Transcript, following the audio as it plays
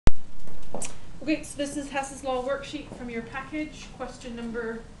Okay, so this is Hess's Law worksheet from your package. Question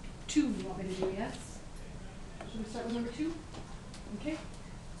number 2, you want me to do, yes? Should we start with number 2? Okay,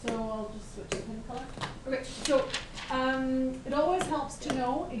 so I'll just switch to pen color. Okay, so it always helps to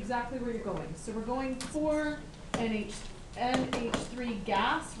know exactly where you're going. So we're going for NH3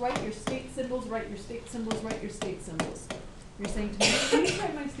 gas. Write your state symbols, write your state symbols, write your state symbols. You're saying to me, please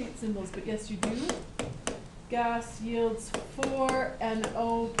write my state symbols, but yes you do. Gas yields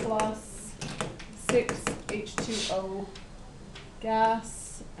 4NO plus 6H2O,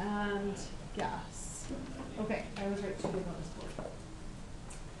 gas and gas. Okay, I was right 2 big on this board.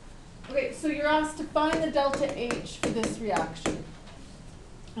 Okay, so you're asked to find the delta H for this reaction.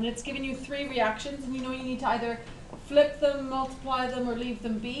 And it's given you 3 reactions, and you know you need to either flip them, multiply them, or leave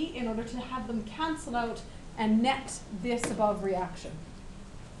them be in order to have them cancel out and net this above reaction.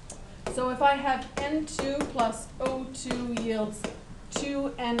 So if I have N2 plus O2 yields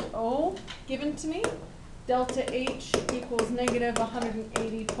 2NO given to me, delta H equals negative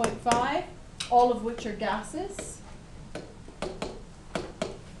 180.5, all of which are gases.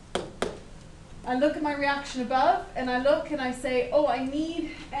 I look at my reaction above, and I look and I say, oh, I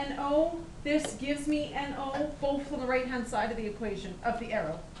need NO. This gives me NO, both on the right-hand side of the equation, of the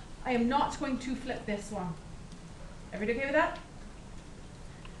arrow. I am not going to flip this one. Everybody okay with that?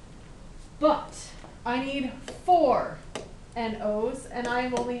 But I need 4 NOs, and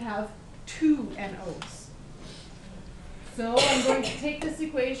I only have 2 NOs. So I'm going to take this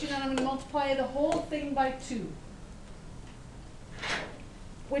equation and I'm going to multiply the whole thing by 2.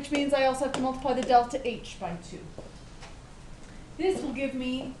 Which means I also have to multiply the delta H by 2. This will give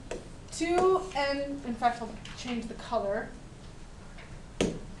me 2, and in fact I'll change the color.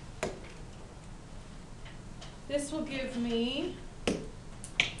 This will give me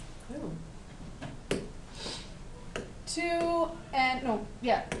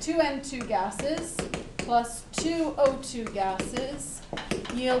 2N2 gases plus 2 O2 gases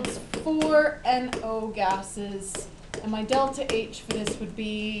yields 4 NO gases, and my delta H for this would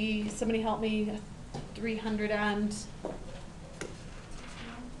be, somebody help me,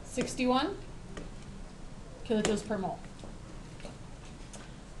 361 kilojoules per mole.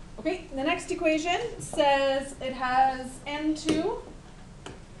 Okay, the next equation says it has N2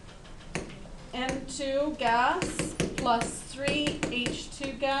 gas plus 3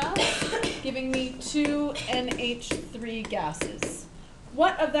 H2 gas, giving me 2 NH3 gases.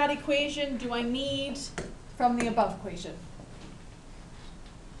 What of that equation do I need from the above equation?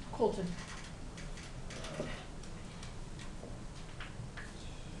 Colton.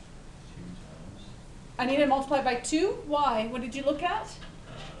 I need to multiply by 2. Why? What did you look at?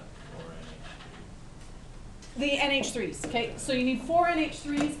 The NH3s. Okay, so you need 4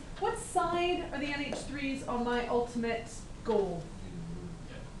 NH3s. What side are the NH3s on my ultimate goal?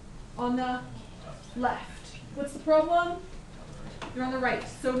 On the left. What's the problem? They're on the right.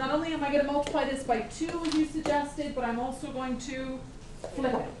 So not only am I going to multiply this by 2 as you suggested, but I'm also going to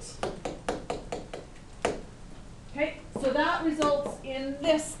flip it. Okay, so that results in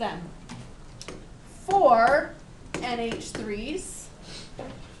this then. 4 NH3s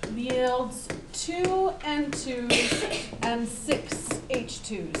yields 2 N2s and 6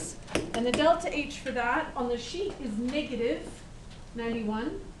 H2s. And the delta H for that on the sheet is negative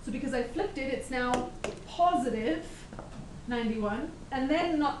 91. So because I flipped it, it's now positive 91. And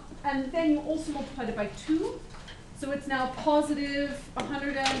then you also multiplied it by 2. So it's now positive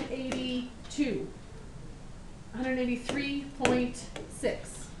 182. 183.6. Is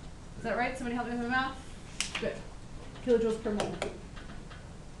that right? Somebody help me with my math? Good. Kilojoules per mole.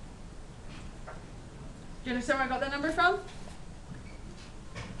 Do you understand where I got that number from?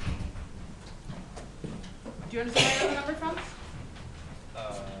 Do you understand where I got the number from?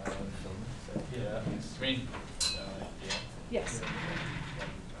 Yeah. Yes.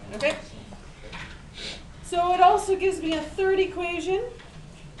 Okay. So it also gives me a third equation.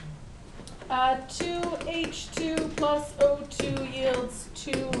 2H2 plus O2 yields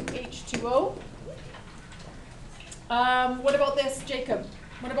 2H2O. What about this, Jacob?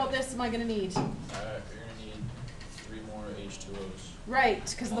 What about this am I going to need? You're going to need 3 more H2Os. Right,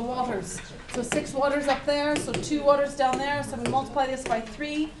 because of the waters. So 6 waters up there, so 2 waters down there. So I'm going to multiply this by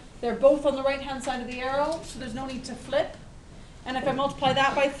 3. They're both on the right-hand side of the arrow, so there's no need to flip. And if I multiply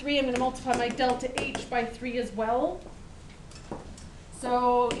that by 3, I'm going to multiply my delta H by 3 as well.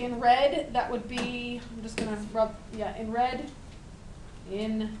 So in red, that would be, I'm just going to rub, yeah, in red,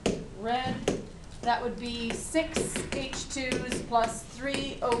 that would be 6 H2s plus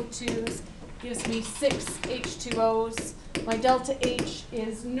 3 O2s gives me 6 H2Os. My delta H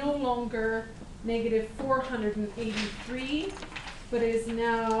is no longer negative 483, but is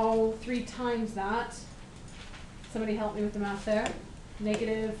now 3 times that. Somebody help me with the math there.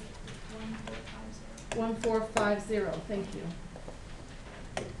 Negative 1450. Thank you.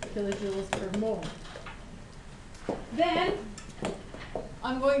 Kilojoules per mole. Then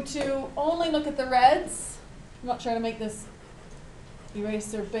I'm going to only look at the reds. I'm not trying to make this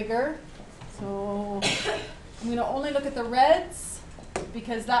eraser bigger. So I'm going to only look at the reds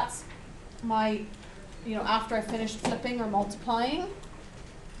because that's my, after I finished flipping or multiplying.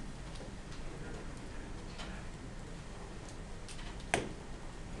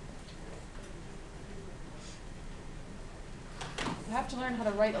 I have to learn how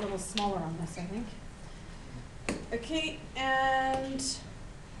to write a little smaller on this, I think. Okay, and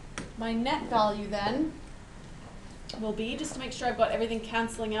my net value then will be, just to make sure I've got everything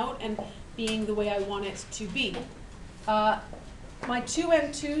canceling out and being the way I want it to be. My 2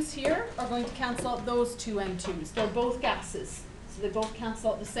 N2s here are going to cancel out those 2 N2s. They're both gases, so they both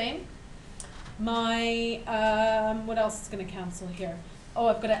cancel out the same. My, what else is going to cancel here? Oh,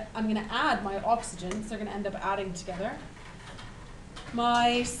 I'm going to add my oxygens. They're going to end up adding together.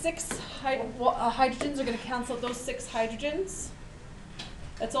 My 6 hydrogens are going to cancel out those 6 hydrogens.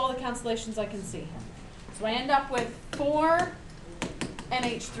 That's all the cancellations I can see. So I end up with 4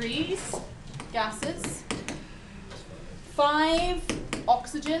 NH3s, gases, 5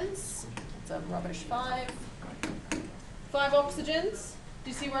 oxygens. It's a rubbish 5. 5 oxygens. Do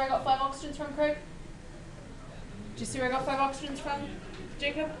you see where I got 5 oxygens from, Craig? Do you see where I got 5 oxygens from,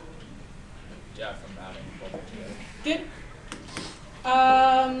 Jacob? Yeah, from adding both together. Good.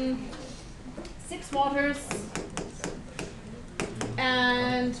 6 waters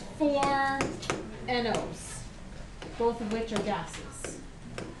and 4 NOs, both of which are gases.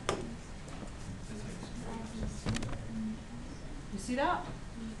 You see that?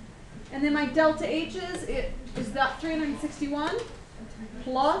 And then my delta H's, is that 361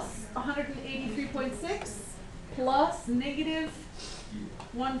 plus 183.6 plus negative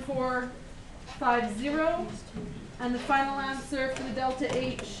 1450. And the final answer for the delta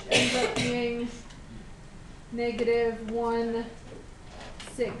H ends up being negative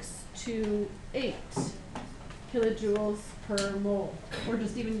 1628 kilojoules per mole. Or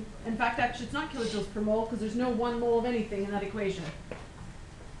just even, in fact, actually it's not kilojoules per mole because there's no 1 mole of anything in that equation.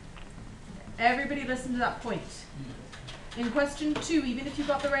 Everybody listen to that point. In question 2, even if you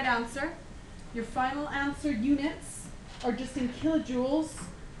got the right answer, your final answer units are just in kilojoules,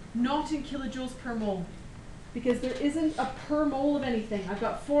 not in kilojoules per mole. Because there isn't a per mole of anything. I've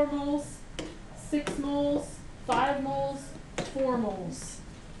got 4 moles, 6 moles, 5 moles, 4 moles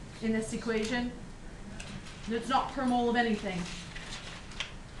in this equation. And it's not per mole of anything.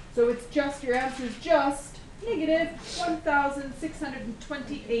 So it's just, your answer is just negative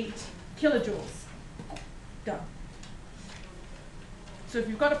 1,628 kilojoules. Done. So if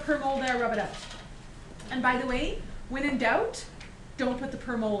you've got a per mole there, rub it out. And by the way, when in doubt, don't put the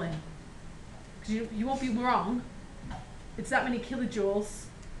per mole in. Because you won't be wrong. It's that many kilojoules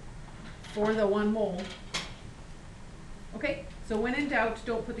for the 1 mole. Okay, so when in doubt,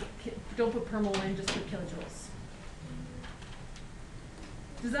 don't put per mole in, just put kilojoules.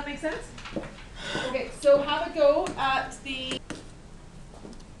 Does that make sense? Okay, so have a go at the.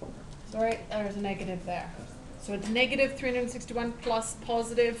 Sorry, there's a negative there. So it's negative 361 plus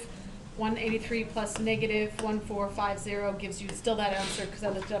positive 183 plus negative 1450 gives you still that answer because I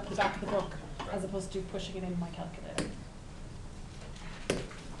looked it up at the back of the book as opposed to pushing it in my calculator.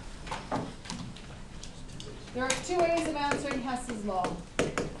 There are 2 ways of answering Hess's law.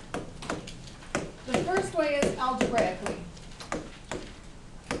 The first way is algebraically,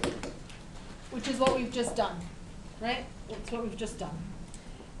 which is what we've just done, right? That's what we've just done.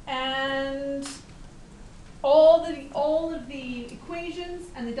 And all of the equations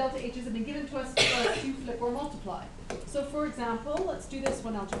and the delta H's have been given to us for us to flip or multiply. So for example, let's do this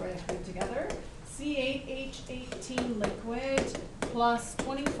one algebraically together. C8H18 liquid plus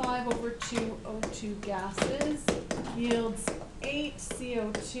 25 over 2 O2 gases yields 8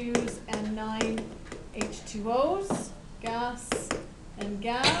 CO2s and 9 H2Os, gas and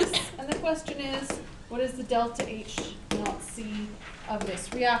gas. And the question is, what is the delta H naught C of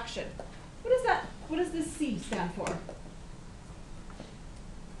this reaction? What is that? What does this C stand for?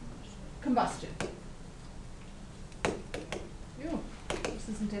 Combustion. Ew, this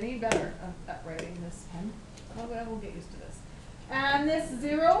isn't any better at writing this pen. Oh, but we'll get used to this. And this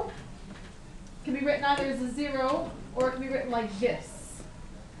 0 can be written either as a 0 or it can be written like this.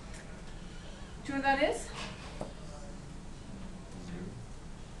 Do you know what that is?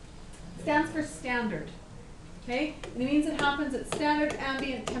 Stands for standard. Okay? And it means it happens at standard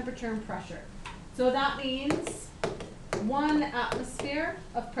ambient temperature and pressure. So that means 1 atmosphere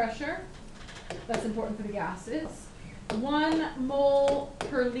of pressure. That's important for the gases. 1 mole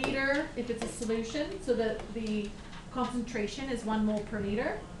per liter if it's a solution, so that the concentration is 1 mole per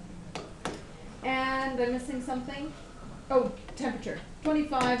liter. And I'm missing something. Oh, temperature,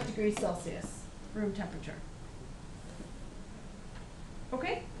 25 degrees Celsius, room temperature.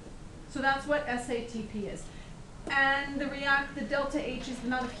 Okay, so that's what SATP is. And the delta H is the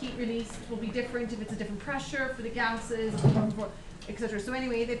amount of heat released will be different if it's a different pressure for the gases, etc. So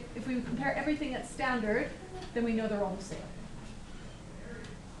anyway, if we compare everything at standard, then we know they're all the same.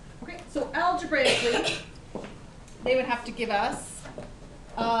 Okay, so algebraically, they would have to give us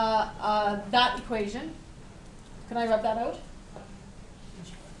that equation. Can I rub that out?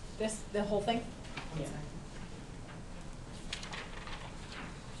 The whole thing? Yeah.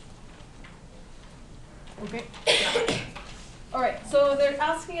 Okay. All right, so they're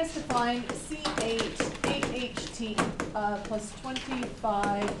asking us to find C8, 8HT plus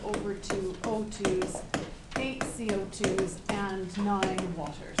 25 over 2 O2s, 8 CO2s, and 9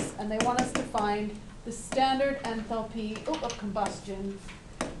 waters. And they want us to find the standard enthalpy of combustion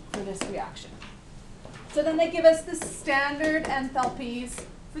for this reaction. So then they give us the standard enthalpies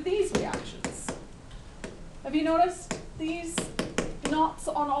for these reactions. Have you noticed these knots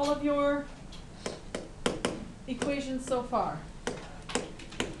on all of your equations so far?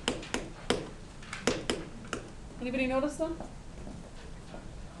 Anybody notice them?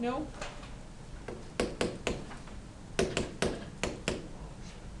 No?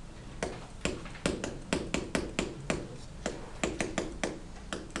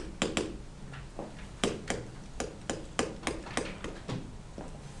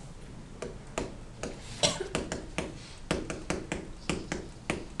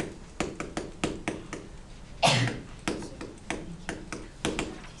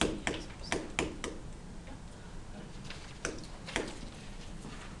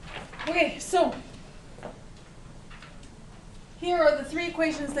 Okay, so here are the 3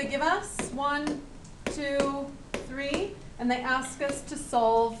 equations they give us. 1, 2, 3, and they ask us to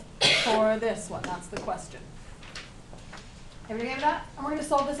solve for this one. That's the question. Everybody get that? And we're going to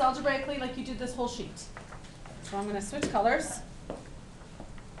solve this algebraically like you did this whole sheet. So I'm going to switch colors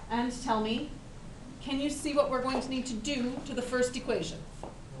and tell me, can you see what we're going to need to do to the first equation?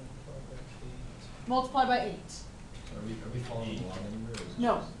 Multiply by 8. So are we following along anywhere? Or is it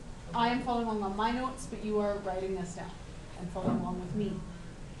No. just- I am following along on my notes, but you are writing this down and following along with me.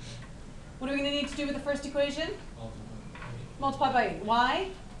 What are we going to need to do with the first equation? Multiply by 8.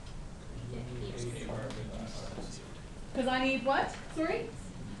 Why? Because I need what? Sorry?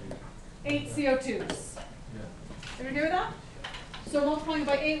 8 CO2s. Everybody hear that? So multiplying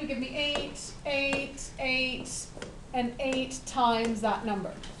by 8 would give me 8, 8, 8, and 8 times that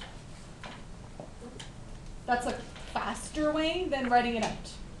number. That's a faster way than writing it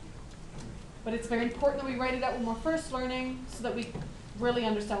out. But it's very important that we write it out when we're first learning so that we really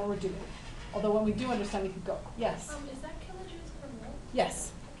understand what we're doing. Although when we do understand, we can go. Yes? Is that kilojoules per mole?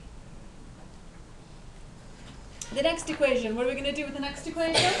 Yes. The next equation, what are we going to do with the next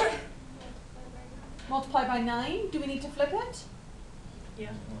equation? Multiply by 9. Do we need to flip it?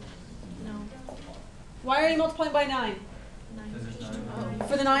 Yeah. No. Why are you multiplying by 9? 9.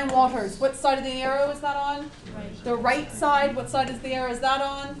 For the 9 waters. What side of the arrow is that on? Right. The right side. What side is the arrow? Is that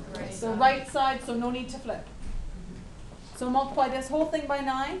on? Right. The right side, so no need to flip. So multiply this whole thing by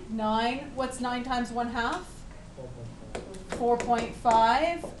 9. 9. What's 9 times 1/2?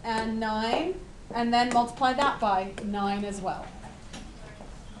 4.5 and 9. And then multiply that by 9 as well.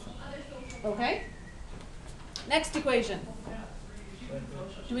 Okay? Next equation.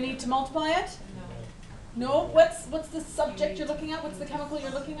 Do we need to multiply it? No? What's the subject you're looking at? What's the chemical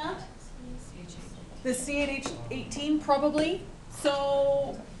you're looking at? The C8H18 probably.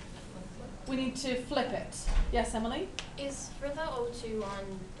 So we need to flip it. Yes, Emily? Is for the O2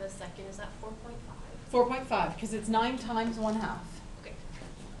 on the second, is that 4.5? 4.5 because it's 9 times 1/2. Okay.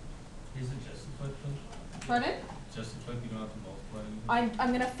 Is it just a flip then? Pardon? Just a flip, you don't have to multiply anything? I'm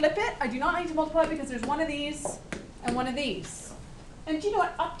going to flip it. I do not need to multiply because there's one of these and one of these. And do you know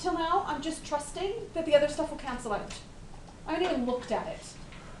what? Up till now, I'm just trusting that the other stuff will cancel out. I haven't even looked at it.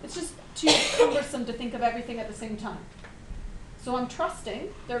 It's just too cumbersome to think of everything at the same time. So I'm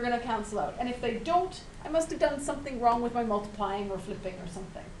trusting they're going to cancel out. And if they don't, I must have done something wrong with my multiplying or flipping or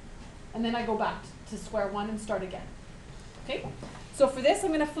something. And then I go back to square one and start again. Okay? So for this, I'm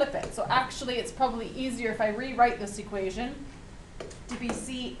going to flip it. So actually, it's probably easier if I rewrite this equation to be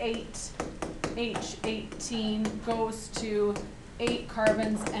C8H18 goes to 8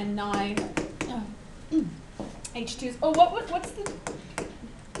 carbons and 9 H2s. Oh,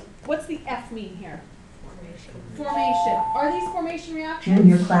 what's the F mean here? Formation. Are these formation reactions?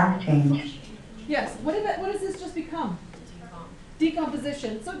 Junior class change. Yes. What does this just become?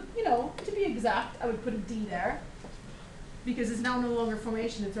 Decomposition. So, you know, to be exact, I would put a D there because it's now no longer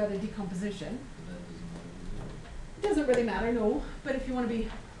formation, it's rather decomposition. It doesn't really matter, no, but if you want to be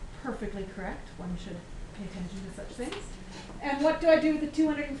perfectly correct, one should pay attention to such things. And what do I do with the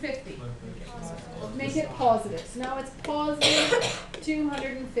 250? Make it positive. So now it's positive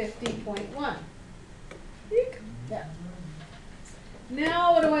 250.1. There.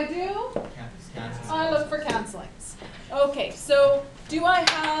 Now what do? I look for cancelings. Okay, so do I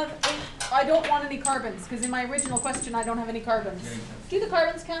have, I don't want any carbons, because in my original question I don't have any carbons. Do the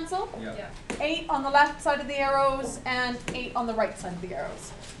carbons cancel? Yeah. 8 on the left side of the arrows and 8 on the right side of the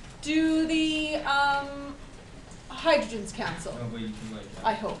arrows. Do the hydrogens cancel? No, but you can like.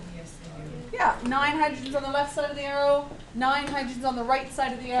 I hope. Yeah, 9 hydrogens on the left side of the arrow, 9 hydrogens on the right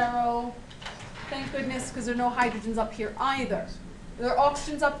side of the arrow. Thank goodness, because there are no hydrogens up here either. There are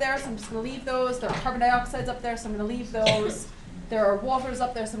oxygens up there, so I'm just going to leave those. There are carbon dioxides up there, so I'm going to leave those. There are waters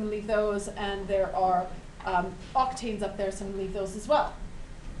up there, so I'm going to leave those. And there are octanes up there, so I'm going to leave those as well.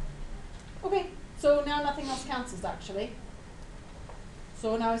 Okay, so now nothing else cancels, actually.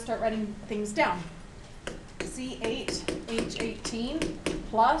 So now I start writing things down. C8, H18,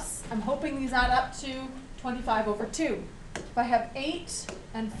 plus, I'm hoping these add up to 25 over 2. If I have 8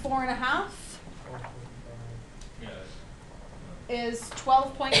 and 4.5, Yeah. is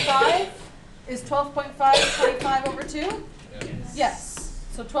 12.5. Is 12.5 25 over 2? Yes.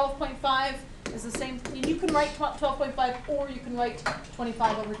 So 12.5 is the same. You can write 12.5 or you can write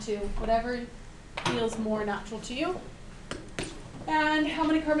 25 over 2. Whatever feels more natural to you. And how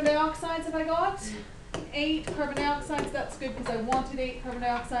many carbon dioxides have I got? 8 carbon dioxides. That's good because I wanted 8 carbon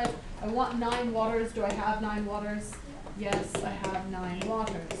dioxides. I want 9 waters. Do I have 9 waters? Yes, I have 9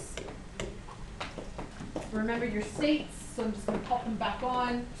 waters. Remember your states, so I'm just going to pop them back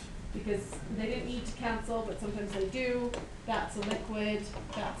on because they didn't need to cancel, but sometimes they do. That's a liquid,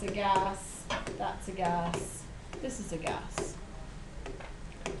 that's a gas, that's a gas, this is a gas.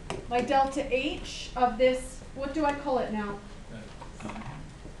 My delta H of this, what do I call it now?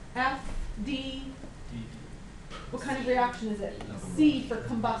 F, D, what kind of reaction is it? C for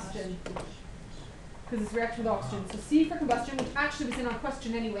combustion, because it's reaction with oxygen. So C for combustion, which actually was in our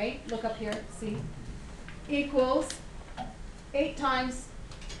question anyway, look up here, C, equals 8 times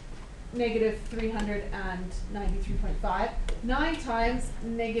negative 393.5, 9 times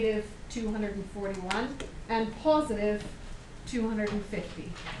negative 241, and positive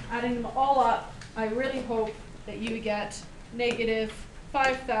 250. Adding them all up, I really hope that you get negative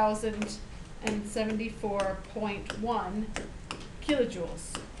 5,074.1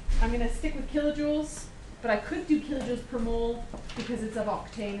 kilojoules. I'm going to stick with kilojoules, but I could do kilojoules per mole because it's of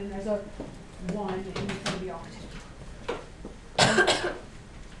octane and there's a 1 in front of the octane.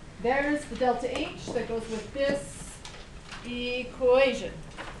 There's the delta H that goes with this equation.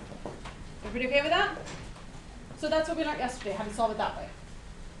 Everybody okay with that? So that's what we learned yesterday, how to solve it that way.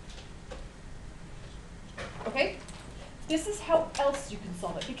 Okay? This is how else you can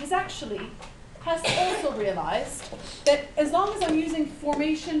solve it, because actually Hess also realized that as long as I'm using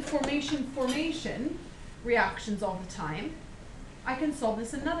formation reactions all the time, I can solve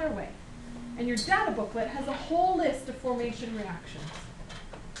this another way. And your data booklet has a whole list of formation reactions.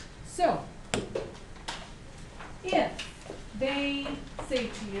 So, if they say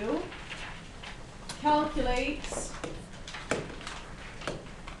to you, calculate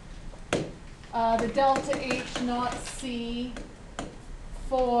the delta H naught C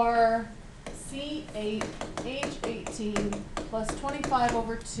for C8 H18 plus 25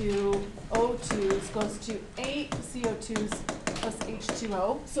 over 2 O2s goes to 8 CO2s plus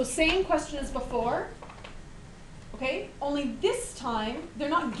H2O. So same question as before, okay? Only this time they're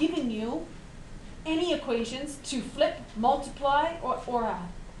not giving you any equations to flip, multiply, or add.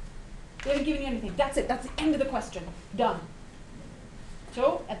 They haven't given you anything. That's it. That's the end of the question. Done.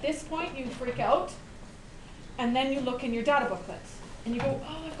 So at this point you freak out, and then you look in your data booklet. And you go,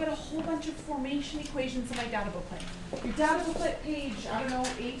 oh, I've got a whole bunch of formation equations in my data booklet. Your data booklet page, I don't know,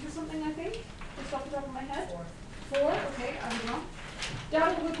 8 or something, I think, just off the top of my head. 4, okay, I don't know.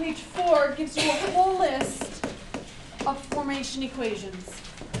 Data booklet page 4 gives you a whole list of formation equations.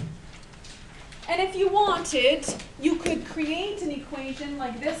 And if you wanted, you could create an equation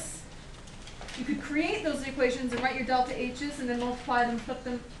like this. You could create those equations and write your delta H's and then multiply them, flip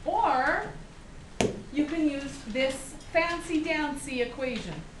them, or you can use this fancy dancy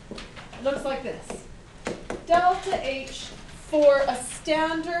equation. It looks like this. Delta H for a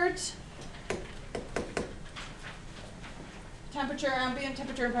standard temperature, ambient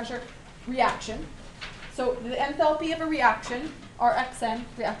temperature and pressure reaction So the enthalpy of a reaction, RXN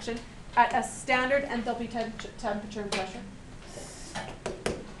reaction, at a standard enthalpy temperature and pressure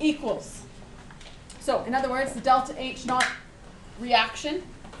equals. So in other words, the delta H naught reaction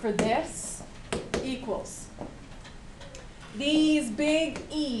for this equals these big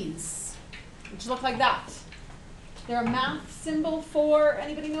E's, which look like that. They're a math symbol for,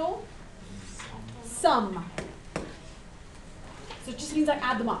 anybody know? Sum. So it just means I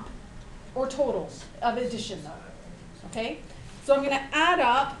add them up, or totals of addition though, okay? So I'm going to add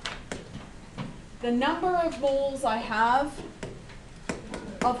up the number of moles I have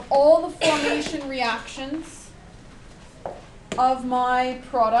of all the formation reactions of my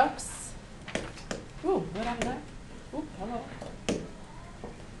products. Ooh, what happened there? Ooh, hello.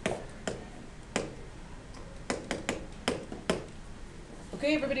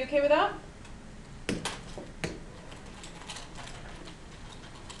 Okay, everybody okay with that?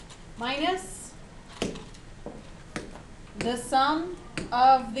 Minus the sum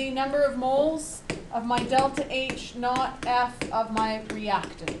of the number of moles of my delta H naught F of my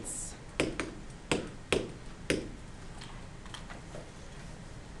reactants.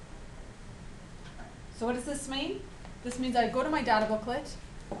 So what does this mean? This means I go to my data booklet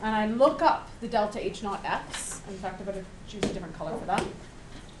and I look up the delta H naught F's. In fact, I better choose a different color for that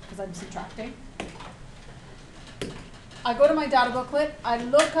because I'm subtracting. I go to my data booklet, I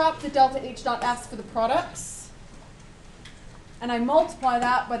look up the delta H naught F's for the products, and I multiply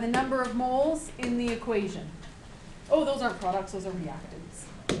that by the number of moles in the equation. Oh, those aren't products, those are reactants.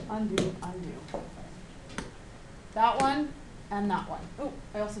 Undo, undo. That one and that one. Oh,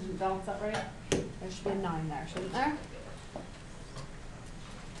 I also didn't balance that right. There should be a 9 there, shouldn't there?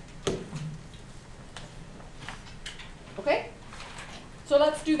 Okay? So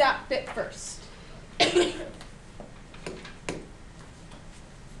let's do that bit first.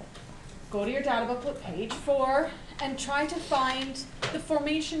 Go to your data booklet, page 4, and try to find the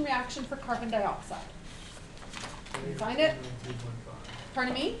formation reaction for carbon dioxide. Can you find it?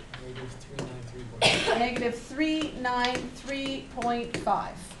 Pardon me? Negative 393.5.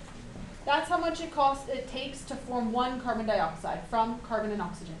 That's how much it takes to form one carbon dioxide from carbon and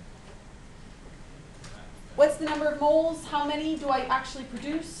oxygen. What's the number of moles? How many do I actually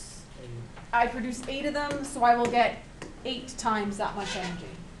produce? 8. I produce 8 of them, so I will get 8 times that much energy.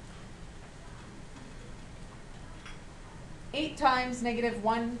 8 times negative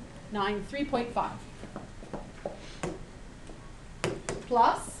 193.5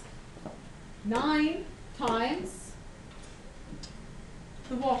 plus 9 times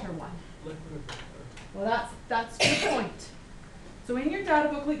the water one. Liquid. Well, that's the point. So in your data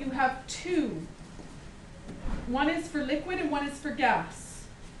booklet you have 2. One is for liquid and one is for gas.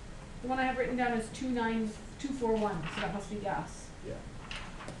 The one I have written down is 29241, so that must be gas. Yeah.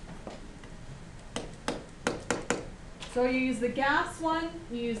 So you use the gas one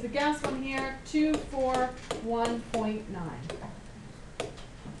here, 241.9.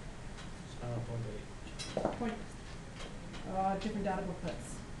 Different data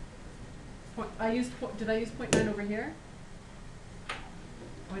booklets. Did I use 0.9 over here?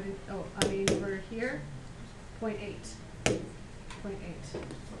 I mean over here, 0.8. 0.8.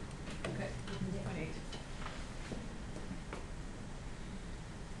 Okay, 0.8.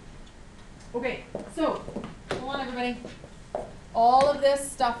 Okay, so, hold on everybody. All of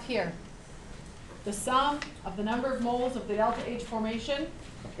this stuff here, the sum of the number of moles of the delta H formation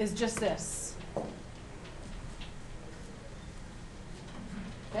is just this.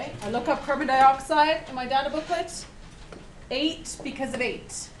 Okay, I look up carbon dioxide in my data booklet, 8 because of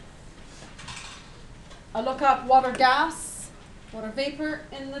 8. I look up water vapor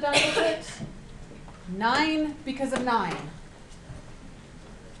in the data booklet, 9 because of 9.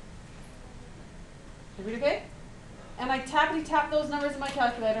 Everybody okay? And I tappity tap those numbers in my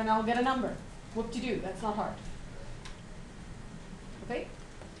calculator and I'll get a number. Whoop-de-doo, that's not hard. Okay?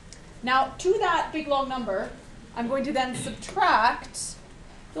 Now, to that big long number, I'm going to then subtract.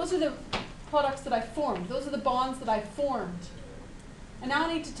 Those are the products that I formed. Those are the bonds that I formed. And now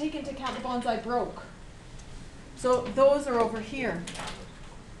I need to take into account the bonds I broke. So those are over here.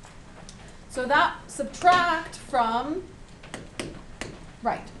 So that subtract from,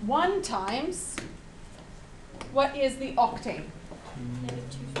 1 times, what is the octane?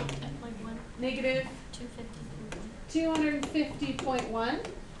 Negative 250.1. Negative 250.1. 250.1.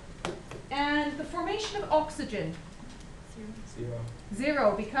 And the formation of oxygen? 0.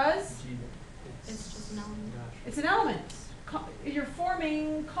 0, because It's just an element. it's an element. You're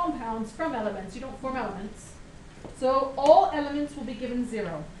forming compounds from elements. You don't form elements. So all elements will be given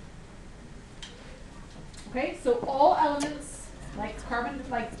 0. Okay, so all elements like carbon,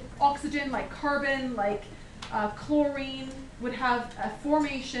 like oxygen, like carbon, like chlorine, would have a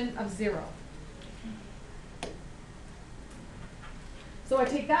formation of 0. So I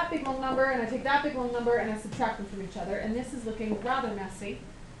take that big long number and I take that big long number and I subtract them from each other, and this is looking rather messy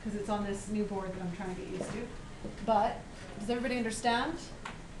because it's on this new board that I'm trying to get used to. But does everybody understand?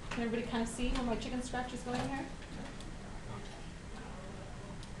 Can everybody kind of see where my chicken scratch is going here?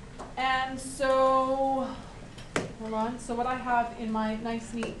 And so, hold on, so what I have in my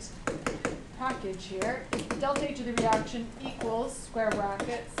nice neat package here is the delta H of the reaction equals, square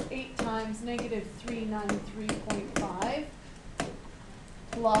brackets, 8 times negative 393.5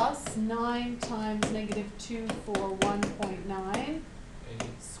 plus 9 times negative 241.9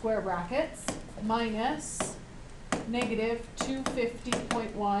 square brackets minus negative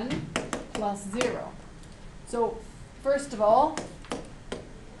 250.1 plus 0. So first of all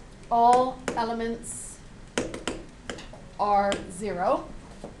elements are 0.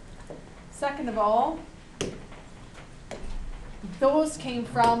 Second of all, those came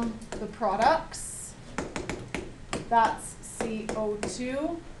from the products. That's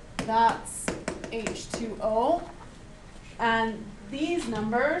CO2, that's H2O, and these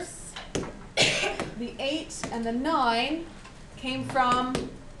numbers, the 8 and the 9, came from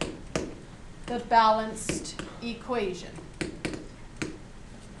the balanced equation.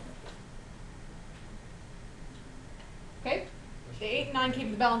 Okay? The 8 and 9 came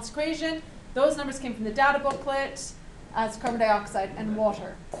from the balanced equation. Those numbers came from the data booklet as carbon dioxide and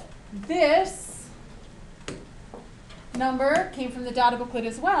water. This number came from the data booklet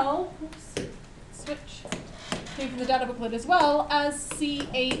as well. Oops, switch. Came from the data booklet as well as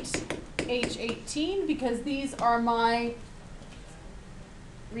C8H18 because these are my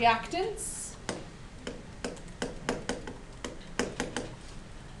reactants.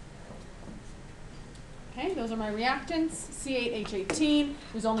 Okay, those are my reactants, C8H18.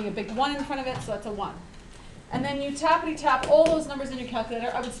 There's only a big 1 in front of it, so that's a 1. And then you tappity-tap all those numbers in your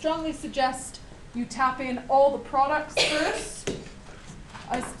calculator. I would strongly suggest you tap in all the products first.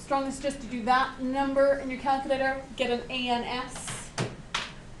 I strongly suggest you do that number in your calculator. Get an ANS.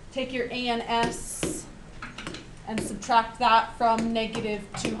 Take your ANS and subtract that from negative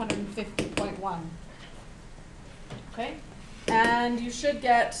 250.1. Okay? And you should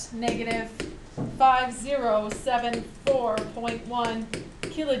get negative 5074.1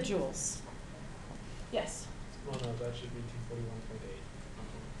 kilojoules. Yes? Well, no, that should be 241.8.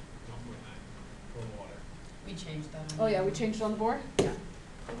 For water. We changed that on Oh yeah, we changed it on the board? Yeah.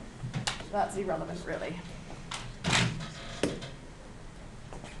 That's irrelevant, really.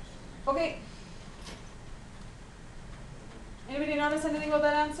 Okay. Anybody notice anything about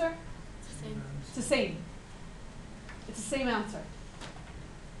that answer? It's the same. It's the same. It's the same answer.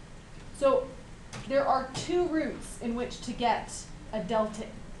 So there are 2 routes in which to get a delta.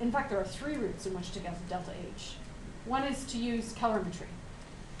 In fact, there are 3 routes in which to get a delta H. One is to use calorimetry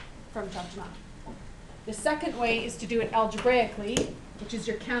from chapter 9. The second way is to do it algebraically, which is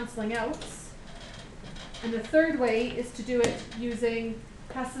your cancelling outs. And the third way is to do it using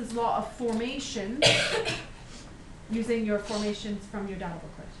Hess's law of formation, using your formations from your data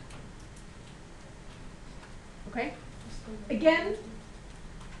booklet. Okay? Again,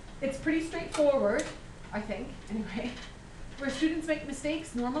 it's pretty straightforward, I think, anyway. Where students make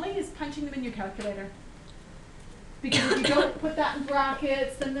mistakes normally is punching them in your calculator. Because if you don't put that in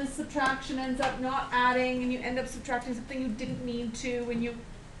brackets, then the subtraction ends up not adding, and you end up subtracting something you didn't need to, and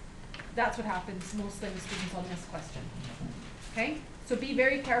that's what happens mostly with students on this question. Okay? So be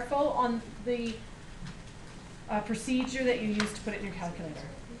very careful on the procedure that you use to put it in your calculator.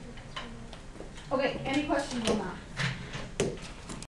 Okay, any questions on that?